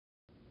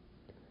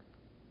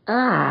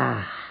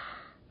Ah,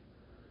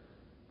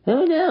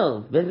 who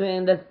knew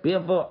visiting this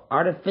beautiful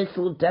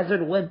artificial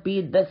desert would be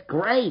this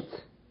great?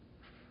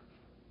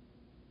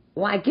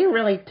 Like, it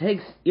really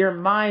takes your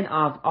mind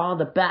off all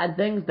the bad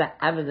things that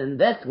happen in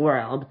this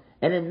world,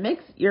 and it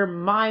makes your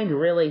mind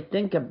really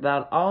think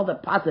about all the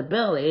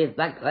possibilities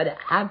that could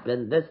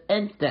happen this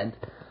instant.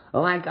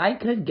 Like, I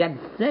could get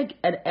sick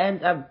and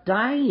end up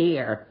dying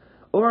here,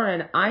 or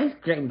an ice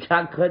cream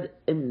truck could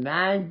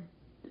imagine...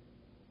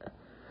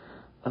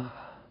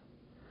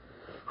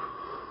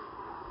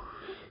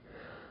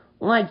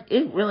 Like,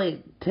 it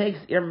really takes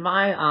your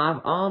mind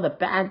off all the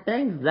bad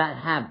things that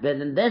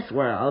happen in this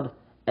world,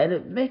 and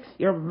it makes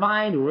your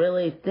mind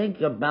really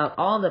think about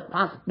all the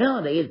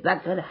possibilities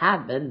that could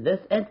happen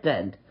this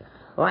instant.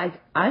 Like,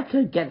 I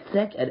could get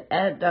sick and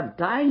end up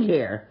dying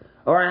here,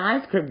 or an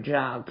ice cream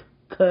truck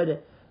could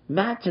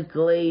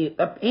magically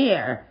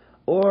appear,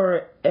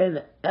 or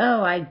an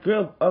allied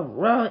group of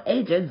rogue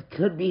agents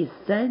could be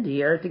sent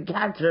here to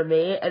capture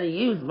me and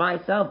use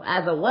myself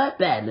as a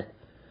weapon.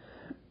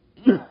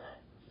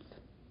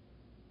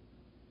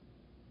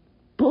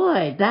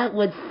 Boy, that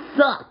would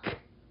suck.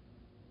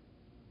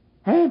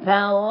 Hey,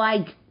 pal,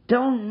 like,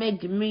 don't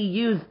make me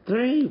use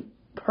 3%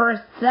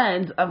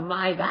 of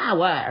my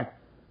power.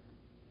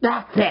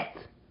 That's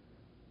it.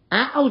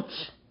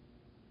 Ouch.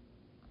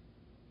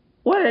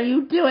 What are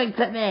you doing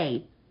to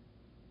me?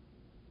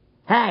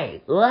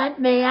 Hey, let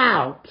me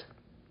out.